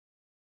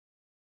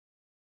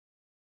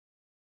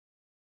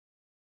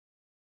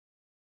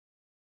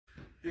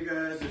Hey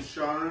guys, it's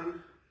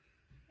Sean.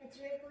 It's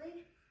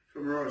Wrigley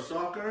From Aurora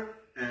Soccer,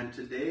 and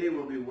today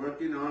we'll be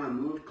working on a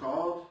move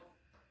called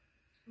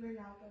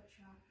Ronaldo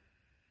Chop.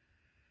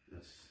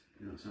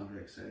 You don't sound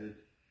very excited.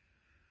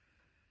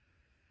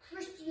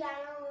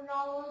 Cristiano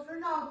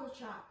Ronaldo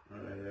Chop.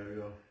 Alright, there we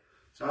go.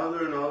 So how the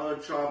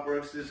Ronaldo Chop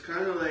works is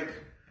kind of like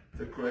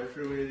the Cruyff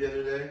we did the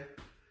other day,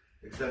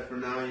 except for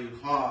now you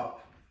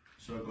hop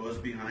so it goes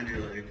behind your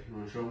leg. You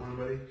want to show one,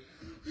 buddy?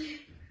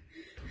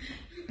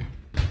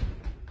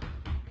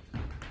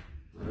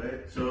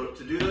 Alright, so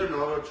to do the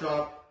Ronaldo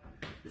Chop,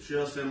 it's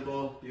real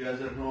simple. You guys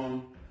at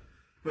home,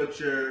 put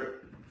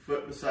your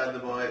foot beside the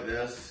ball like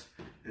this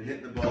and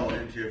hit the ball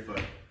into your foot.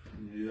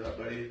 Can you do that,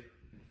 buddy?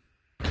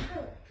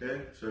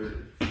 Okay, so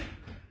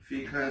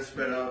feet kind of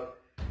spread out,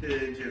 hit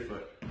it into your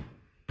foot.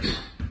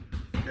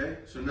 Okay,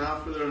 so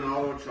now for the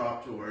Ronaldo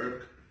Chop to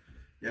work,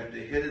 you have to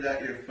hit it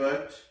at your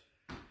foot,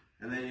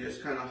 and then you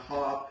just kind of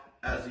hop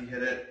as you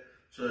hit it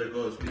so that it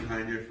goes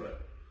behind your foot.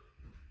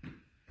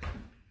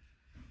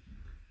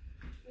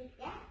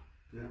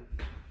 Yeah.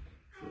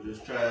 So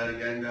just try that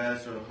again,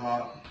 guys. So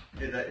hop,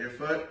 hit at your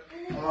foot,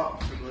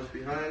 hop, so it goes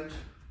behind.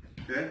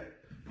 Okay.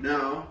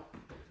 Now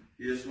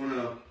you just want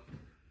to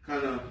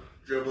kind of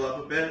dribble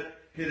up a bit,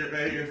 hit it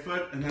right at your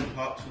foot, and then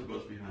hop so it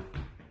goes behind.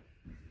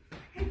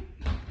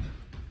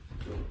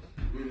 So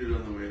we can do it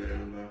on the way there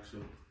and back. So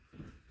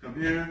come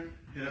here,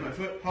 hit at my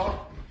foot,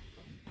 hop.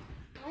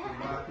 Come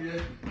back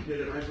here,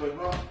 hit at my foot,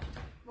 hop.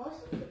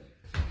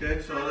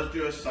 Okay. So let's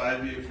do a side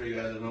view for you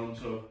guys at home.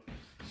 So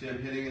see,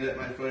 I'm hitting it at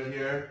my foot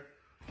here,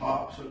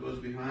 hop so it goes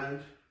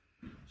behind.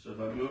 So if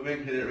I'm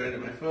moving, hit it right at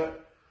my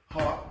foot,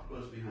 hop,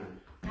 goes behind.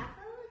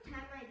 After all the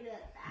time I do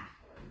it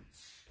backwards.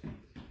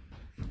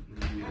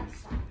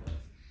 That's sideways.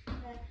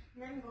 But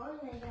then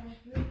normally I gotta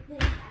move it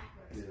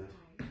backwards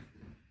sometimes.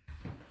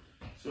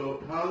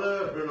 So how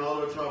the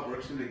Ronaldo Chop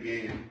works in the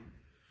game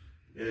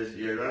is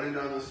you're running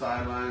down the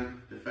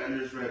sideline,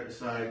 defender's right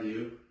beside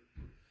you.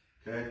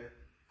 Okay?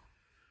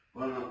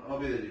 Well, no, I'll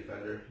be the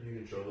defender. You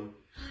can show them.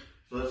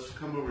 So let's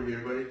come over here,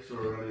 buddy. So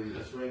we're running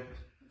this way.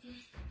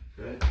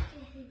 Okay?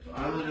 So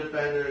I'm the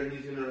defender and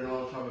he's going to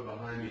Ronaldo Chop it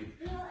behind me.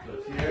 So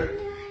it's here.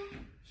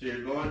 So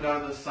you're going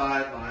down the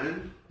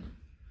sideline.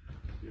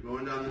 You're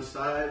going down the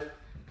side.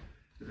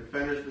 The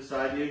defender's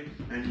beside you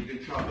and you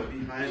can chop it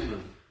behind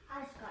them.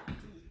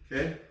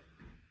 Okay?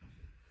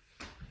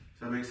 Does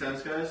that make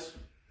sense, guys?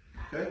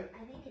 Okay?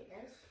 I think it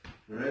does.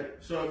 Alright?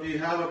 So if you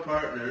have a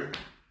partner,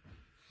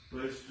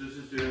 let's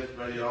just do this,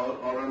 buddy.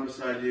 I'll run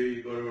beside you.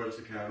 You go towards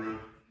the camera.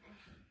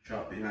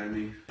 Chop behind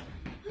me.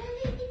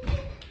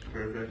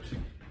 Perfect.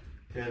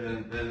 Okay,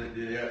 then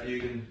yeah, you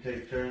can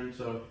take turns.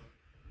 So,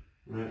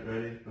 right,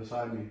 ready?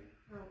 Beside me.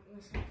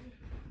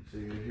 So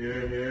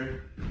you're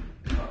here,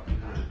 chop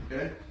behind.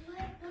 Okay?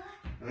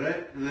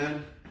 Alright, and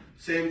then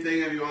same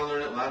thing if you want to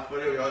learn it left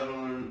footed. We always want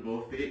to learn it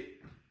both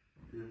feet.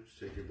 Here, just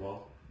take your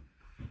ball.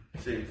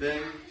 Same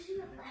thing.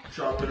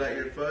 Chop it at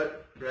your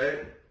foot,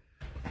 right?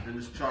 And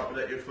just chop it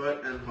at your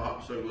foot and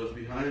hop so it goes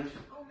behind.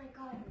 Oh my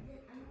god, I'm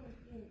going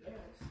to do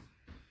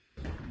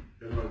this.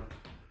 Good one.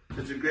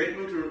 It's a great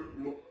move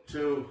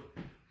to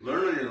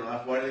learn on your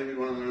left. Why do you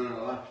want to learn on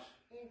the left?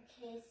 In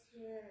case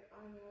you're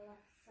on the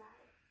left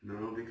side.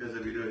 No, because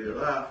if you do it your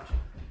left,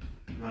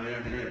 now you're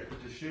on your right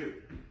foot to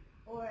shoot.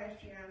 Or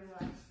if you're on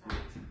the left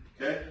side.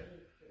 Okay?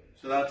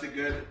 So that's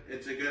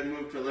it's a good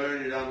move to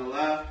learn. You're down the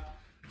left.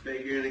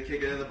 Think you're going to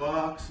kick it in the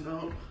box.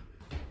 No.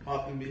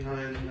 Hopping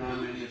behind, now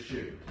I'm going to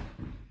shoot.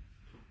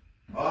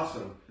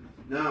 Awesome.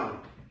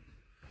 Now,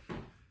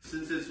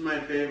 since it's my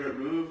favorite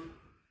move,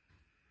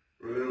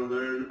 we're going to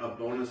learn a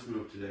bonus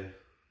move today.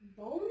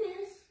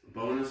 Bonus? A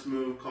bonus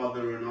move called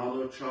the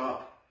Ronaldo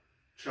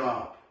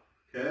Chop.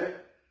 Okay?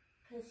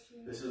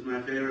 This is my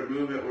favorite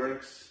move. It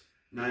works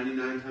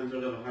 99 times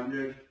out of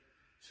 100.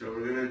 So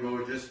we're going to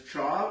go just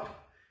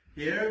chop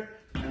here,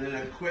 and then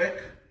a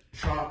quick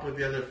chop with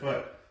the other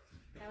foot.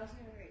 That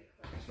wasn't very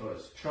quick. So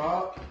it's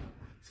chop,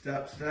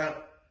 step,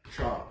 step,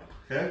 chop.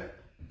 Okay?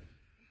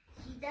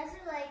 He does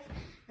it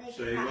like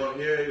So you go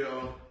here, you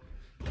go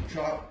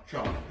chop,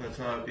 chop. That's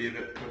how it'd be a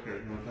bit quicker.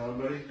 You want to tell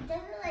everybody? He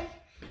does it like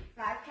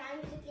 5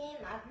 times a game.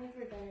 I've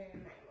never done it in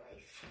my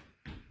life.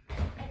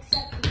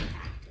 Except in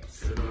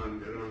practice. Good on.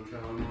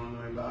 Tell them on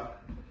the way back.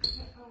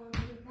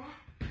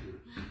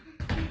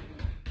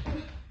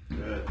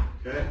 Good.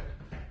 Okay.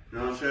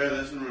 Now I'll share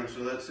this one.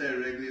 So let's say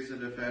Wrigley's the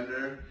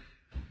defender.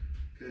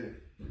 Okay.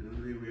 You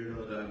don't be weird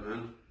all the time,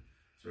 man.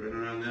 So we're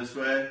going to run this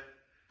way.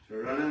 So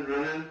we're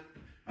running.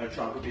 I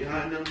chop it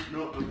behind him.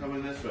 No, I'm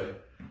coming this way.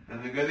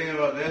 And the good thing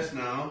about this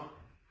now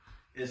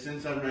is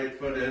since I'm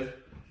right-footed,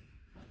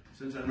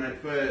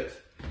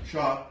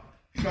 chop,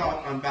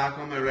 I'm back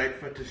on my right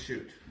foot to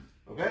shoot.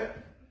 Okay?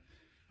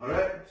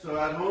 Alright, so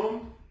at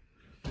home,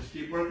 just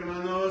keep working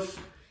on those.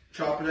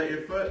 Chop it at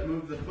your foot,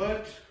 move the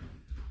foot.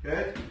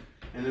 Okay?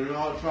 And then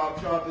all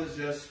chop is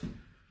just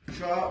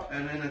chop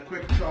and then a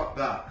quick chop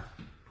back.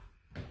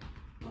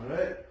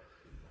 Alright?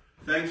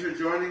 Thanks for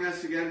joining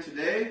us again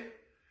today.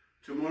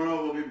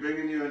 Tomorrow we'll be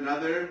bringing you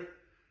another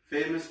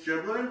famous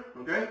dribbler,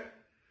 okay?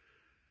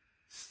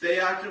 Stay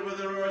active with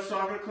the Aurora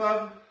Soccer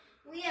Club.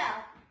 Yeah,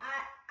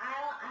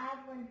 I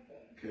have one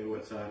thing. Okay,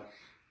 what's that?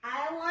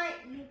 I want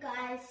you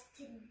guys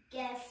to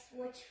guess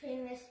which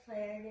famous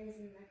player it is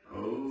in the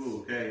comments.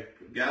 Oh, okay.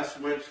 Guess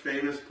which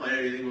famous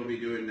player you think we'll be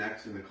doing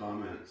next in the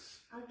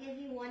comments. I'll give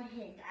you one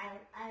hint.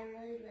 I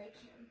really like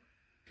him.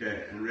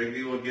 Okay, and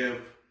Wrigley will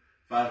give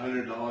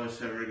 $500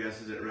 to whoever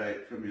guesses it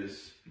right from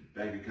his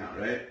bank account,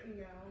 right?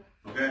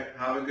 No. Okay,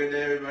 have a good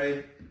day,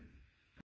 everybody.